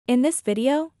In this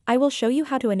video, I will show you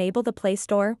how to enable the Play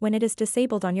Store when it is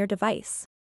disabled on your device.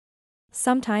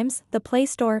 Sometimes, the Play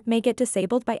Store may get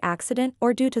disabled by accident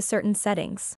or due to certain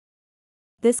settings.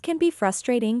 This can be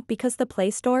frustrating because the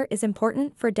Play Store is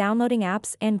important for downloading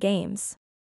apps and games.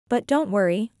 But don't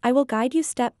worry, I will guide you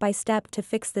step by step to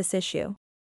fix this issue.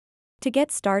 To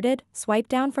get started, swipe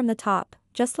down from the top,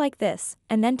 just like this,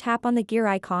 and then tap on the gear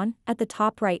icon at the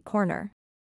top right corner.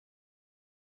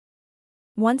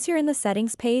 Once you're in the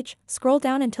settings page, scroll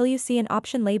down until you see an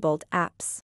option labeled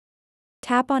Apps.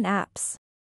 Tap on Apps.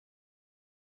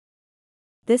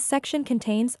 This section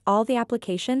contains all the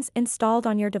applications installed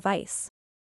on your device.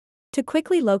 To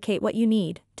quickly locate what you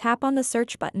need, tap on the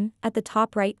search button at the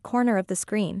top right corner of the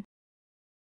screen.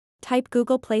 Type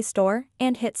Google Play Store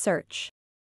and hit search.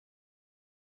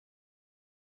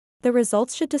 The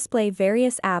results should display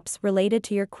various apps related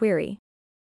to your query.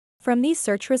 From these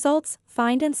search results,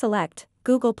 find and select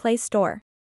Google Play Store.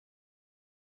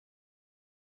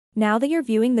 Now that you're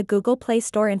viewing the Google Play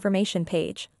Store information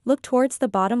page, look towards the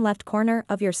bottom left corner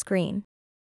of your screen.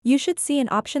 You should see an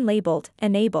option labeled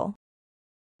Enable.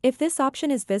 If this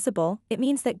option is visible, it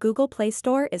means that Google Play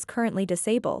Store is currently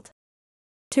disabled.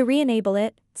 To re-enable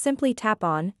it, simply tap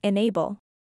on Enable.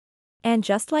 And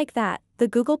just like that, the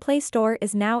Google Play Store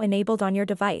is now enabled on your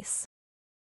device.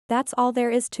 That's all there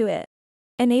is to it.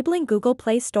 Enabling Google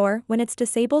Play Store when it's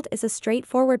disabled is a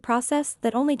straightforward process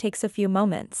that only takes a few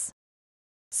moments.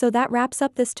 So that wraps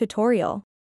up this tutorial.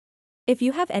 If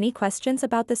you have any questions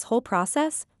about this whole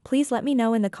process, please let me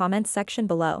know in the comments section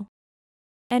below.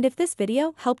 And if this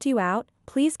video helped you out,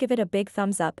 please give it a big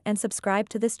thumbs up and subscribe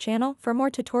to this channel for more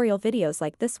tutorial videos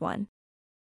like this one.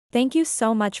 Thank you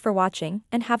so much for watching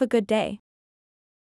and have a good day.